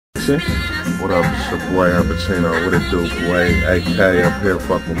listen. What up, it's your boy Ampichino, what it do, boy? AK up here,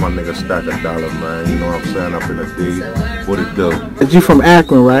 fuck with my nigga Stack a Dollar, man. You know what I'm saying, up in the D. What it do? You from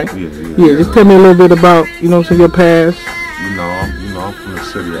Akron, right? Yeah, just tell me a little bit about, you know, your past. I'm from the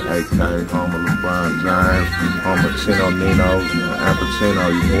city of AK, home of LeBron James, home of Chino Nino, Ampichino,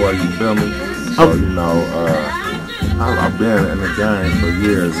 you boy, you feel me? So, you know, I've been in the game for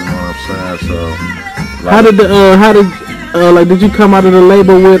years, you know what I'm saying? So, like, did you come out of the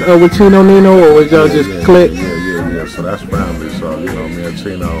label with Chino Nino, or was y'all just click? Yeah. So that's family. So, you know, me and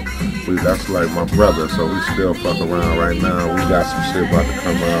Chino, that's like my brother. So we still fuck around right now. We got some shit about to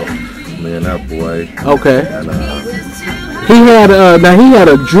come out. Me and that boy. Okay. And, he had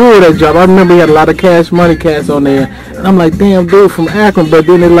a jewelry job. I remember he had a lot of Cash Money cats on there, and I'm like, damn, dude from Akron. But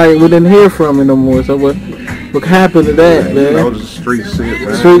then we didn't hear from him no more. So what happened to that, man? You know, the street shit,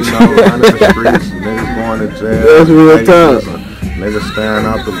 man. Street shit. Running the streets, niggas going to jail. That's real tough. Niggas staying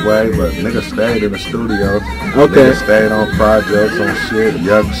out the way, but niggas stayed in the studio. Okay. Niggas stayed on projects, on shit,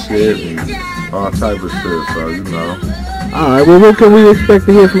 yuck shit, and all type of shit. So, you know. All right. Well, what can we expect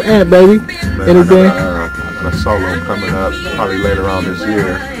to hear from Ant, baby? Man, anything? I got a solo coming up probably later on this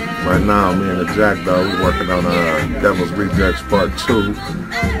year. Right now, me and the Jack, though, we working on Devil's Rejects Part 2. You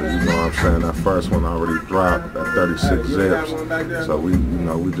know what I'm saying? That first one already dropped at 36 zips. So we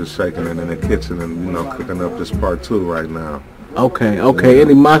just shaking it in the kitchen and, you know, cooking up this Part 2 right now. Okay.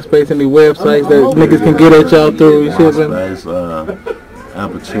 Any MySpace, any websites that niggas can get at y'all through? You MySpace,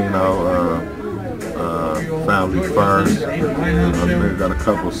 Ampichino, Family First. We got a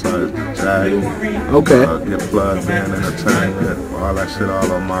couple sites. Jack. Okay. Get Plugged In Entertainment. All that shit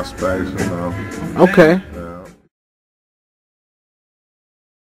all on MySpace, you know. Okay.